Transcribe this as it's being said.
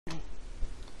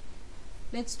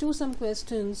Let's do some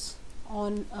questions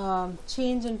on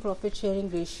change in profit sharing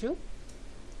ratio.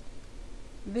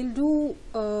 We'll do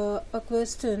a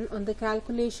question on the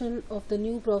calculation of the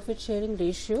new profit sharing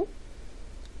ratio.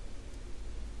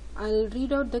 I'll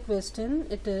read out the question.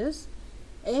 It is: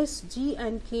 S, G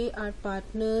and K are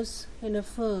partners in a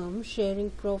firm sharing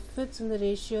profits in the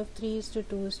ratio of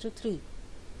 3:2:3.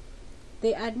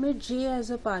 They admit J as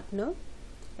a partner.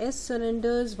 S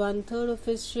surrenders 1/3 of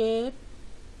his share,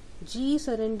 G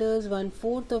surrenders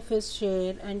 1/4 of his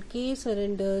share, and K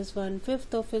surrenders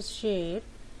 1/5 of his share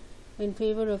in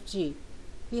favor of J.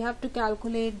 We have to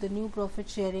calculate the new profit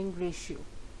sharing ratio.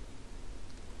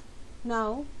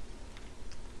 Now,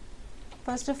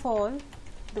 first of all,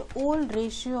 the old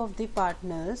ratio of the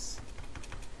partners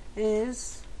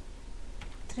is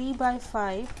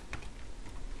 3/5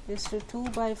 is to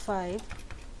 2/5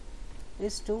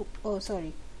 is to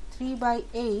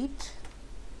 3/8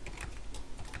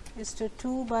 is to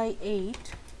 2/8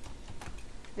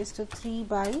 is to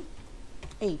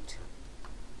 3/8.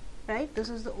 Right? This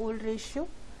is the old ratio.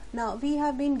 Now we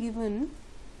have been given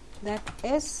that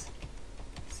S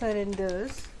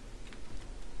surrenders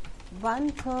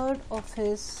 1/3 of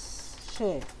his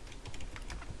share.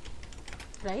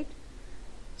 Right?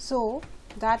 So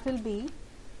that will be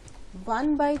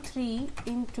 1/3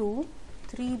 into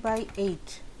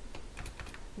 3/8.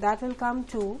 That will come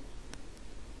to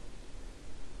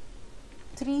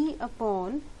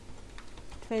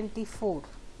 3/24.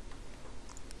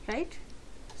 Right?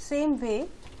 Same way,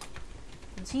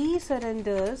 G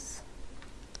surrenders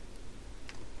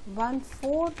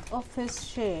 1/4 of his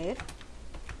share,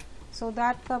 so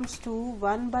that comes to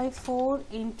 1/4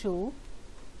 into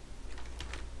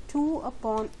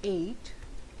 2/8,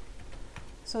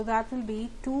 so that will be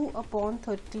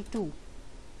 2/32.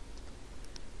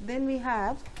 Then we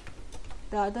have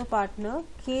the other partner,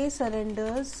 K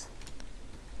surrenders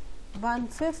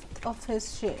 1/5 of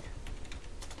his share,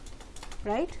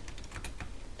 right?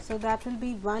 So that will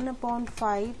be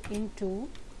 1/5 into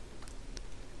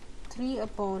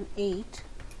 3/8,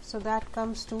 so that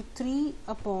comes to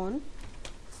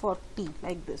 3/40,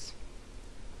 like this.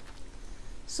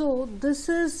 So this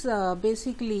is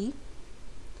basically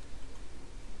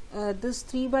this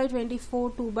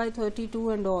 3/24, 2/32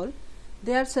 and all,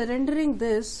 they are surrendering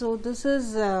this, so this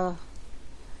is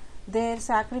their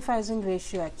sacrificing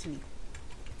ratio. Actually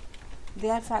they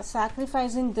are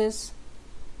sacrificing this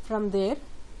from their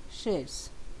shares.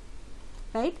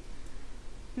 Right?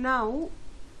 Now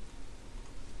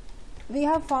we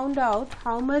have found out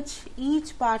how much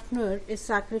each partner is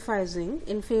sacrificing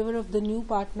in favor of the new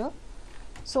partner.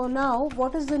 So now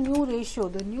what is the new ratio?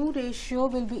 The new ratio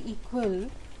will be equal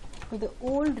to the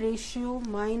old ratio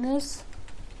minus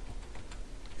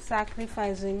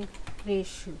sacrificing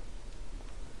ratio.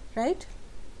 Right?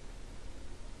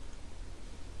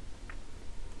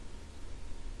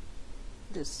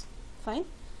 This. Fine.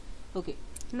 Okay.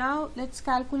 Now let's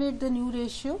calculate the new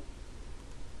ratio.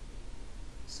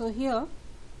 So here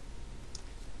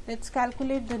let's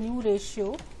calculate the new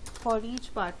ratio for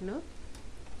each partner.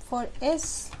 For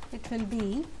S, it will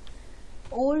be,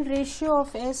 old ratio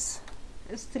of S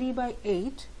is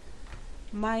 3/8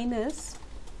 minus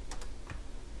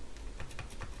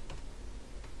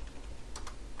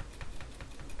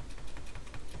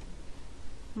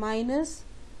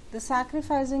the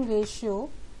sacrificing ratio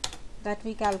that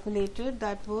we calculated,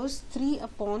 that was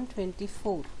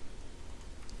 3/24.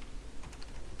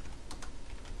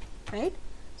 Right?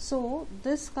 So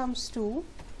this comes to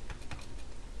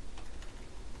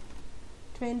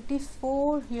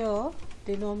 24 here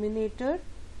denominator,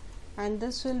 and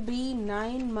this will be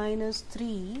 9 minus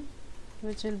 3,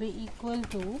 which will be equal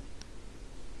to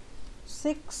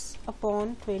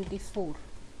 6/24.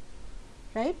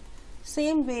 Right?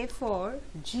 Same way for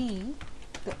G,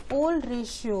 the old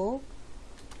ratio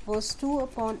was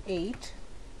 2/8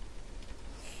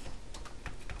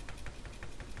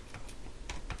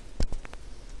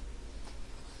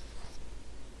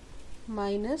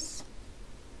 minus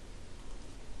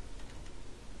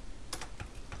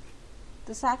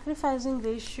the sacrificing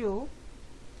ratio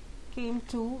came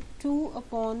to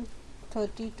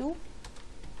 2/32.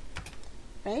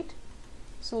 Right?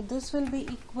 So this will be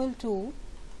equal to,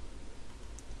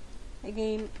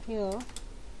 again here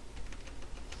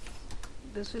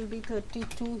this will be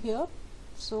 32 here,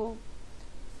 so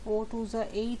 4 2s are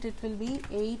 8, it will be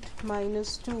 8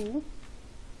 minus 2,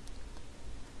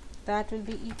 that will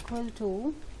be equal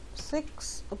to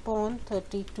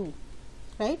 6/32.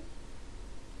 Right?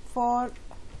 For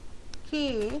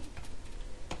K,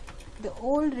 the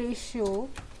old ratio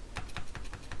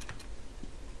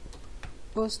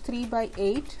was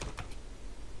 3/8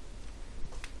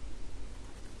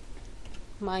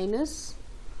 minus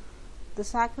the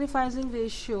sacrificing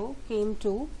ratio came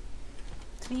to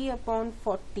 3 upon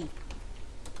 40,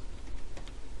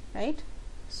 right?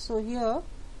 So here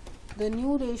the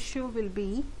new ratio will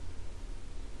be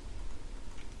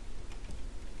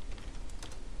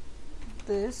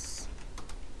this.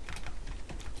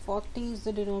 40 is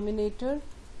the denominator,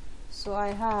 so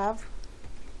I have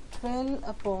 12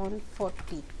 upon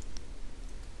 40.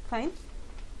 Fine.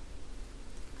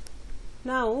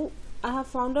 Now I have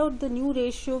found out the new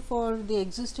ratio for the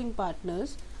existing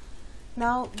partners.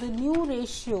 Now the new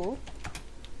ratio,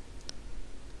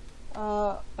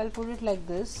 I'll put it like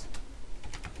this: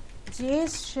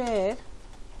 J's share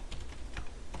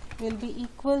will be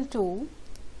equal to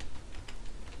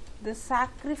the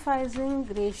sacrificing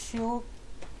ratio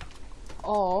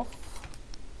of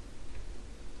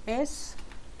S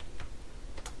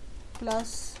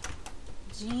plus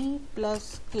G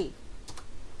plus K,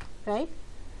 right?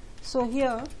 So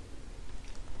here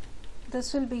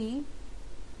this will be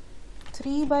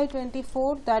 3 by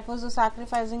 24, that was the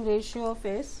sacrificing ratio of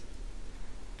S,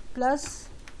 plus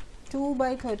 2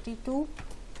 by 32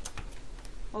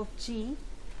 of G,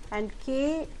 and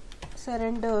K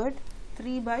surrendered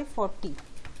 3 by 40,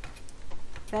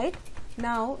 right?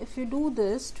 Now if you do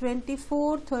this,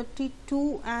 24,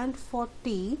 32 and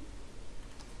 40,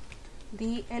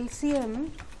 the LCM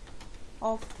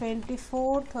of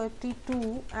 24,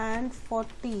 32 and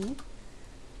 40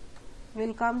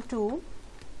 will come to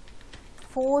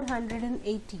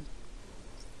 480,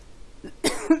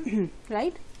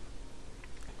 right?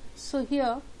 So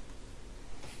here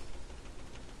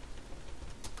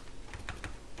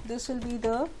this will be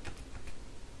the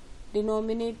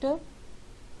denominator.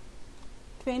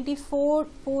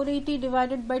 480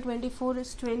 divided by 24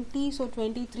 is 20, so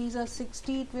 23s are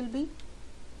 60, it will be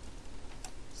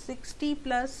 60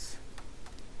 plus,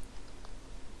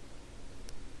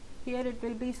 here it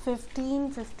will be 15,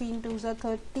 15 2s are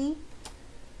 30,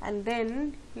 and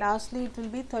then lastly it will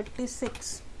be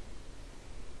 36.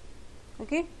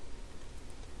 Okay,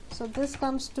 so this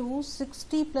comes to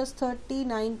 60 plus 30,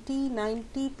 90,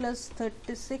 90 plus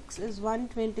 36 is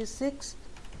 126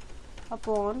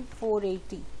 upon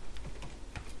 480.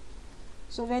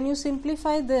 So when you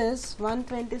simplify this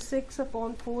 126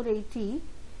 upon 480,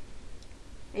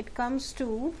 it comes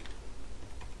to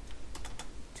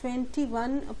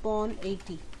 21 upon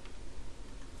 80.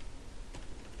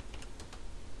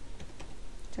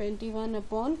 21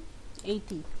 upon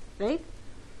 80, right?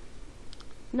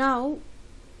 Now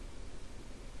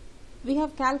we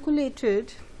have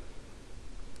calculated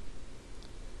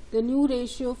the new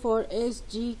ratio for S,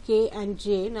 G, K and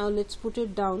J. Now let's put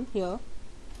it down here.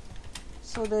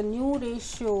 So the new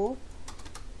ratio,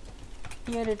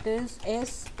 here it is,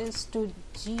 S is to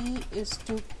G is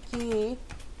to K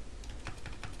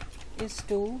is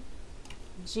to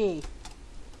J,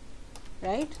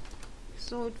 right?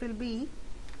 So it will be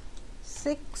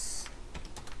 6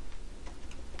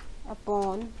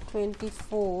 upon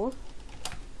 24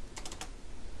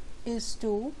 is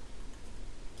to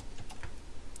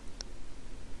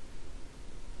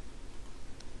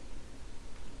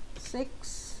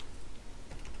 6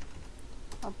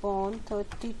 upon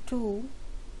 32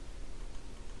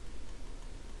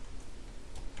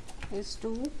 is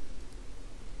to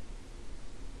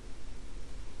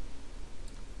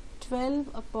 12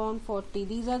 upon 40.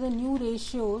 These are the new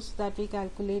ratios that we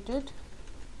calculated.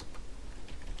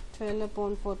 12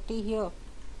 upon 40 here.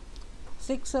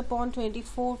 6 upon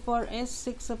 24 for S,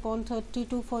 6 upon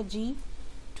 32 for G,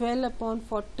 12 upon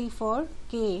 40 for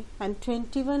K, and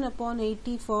 21 upon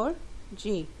 80 for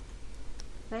J,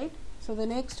 right? So the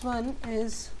next one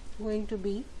is going to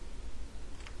be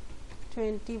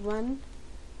 21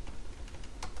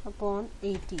 upon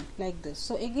 80, like this.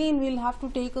 So again we'll have to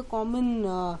take a common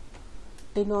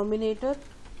denominator.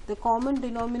 The common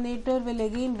denominator will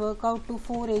again work out to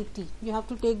 480. You have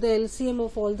to take the LCM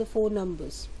of all the four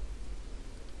numbers,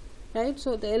 right?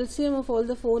 So the LCM of all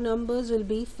the four numbers will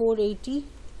be 480.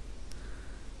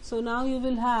 So now you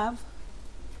will have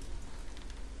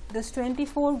this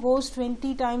 24 goes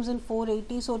 20 times in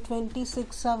 480, so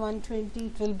 26 are 120,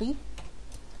 it will be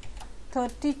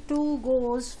 32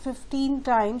 goes 15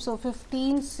 times, so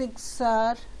 15 6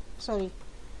 are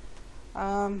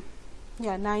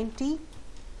 90,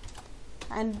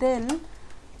 and then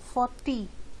 40,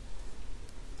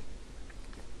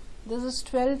 this is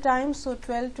 12 times, so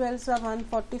 12 12s are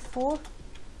 144,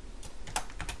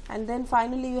 and then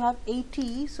finally you have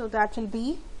 80, so that will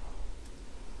be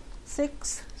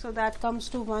 6, so that comes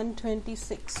to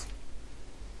 126,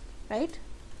 right?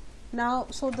 Now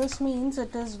so this means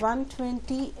it is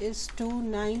 120 is to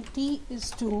 90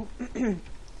 is to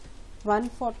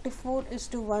 144 is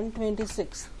to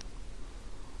 126.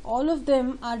 All of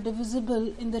them are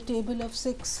divisible in the table of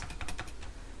 6,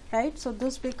 right? So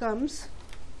this becomes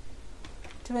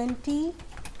 20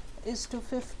 is to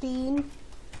 15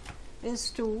 is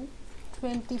to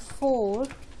 24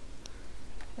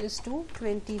 is to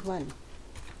 21.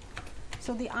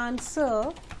 So the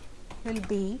answer will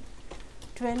be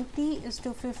 20 is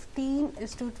to 15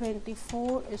 is to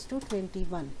 24 is to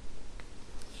 21.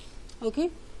 Okay.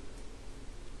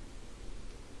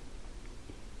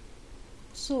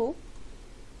 So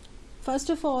first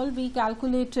of all, we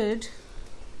calculated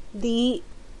the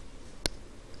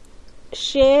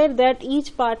share that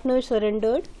each partner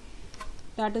surrendered,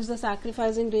 that is the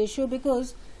sacrificing ratio,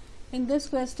 because in this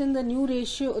question the new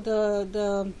ratio,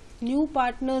 the new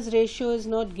partners ratio is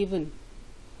not given,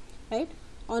 right?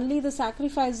 Only the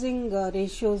sacrificing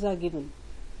ratios are given,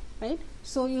 right?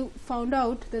 So you found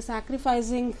out the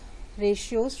sacrificing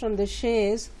ratios from the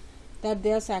shares that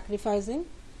they are sacrificing,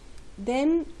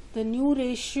 then the new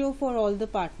ratio for all the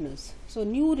partners. So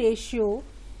new ratio,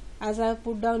 as I have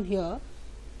put down here,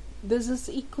 this is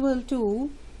equal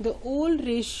to the old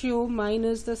ratio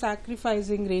minus the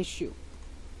sacrificing ratio,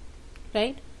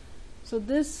 right? So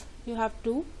this you have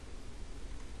to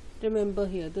remember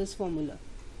here, this formula.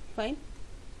 Fine.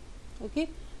 Okay.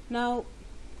 Now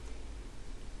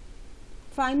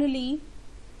finally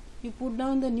you put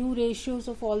down the new ratios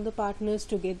of all the partners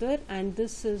together, and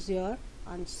this is your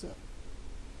answer.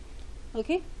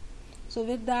 Okay. So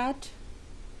with that,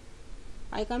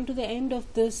 I come to the end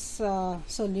of this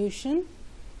solution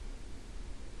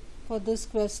for this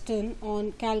question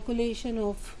on calculation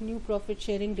of new profit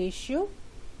sharing ratio.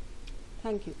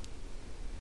 Thank you.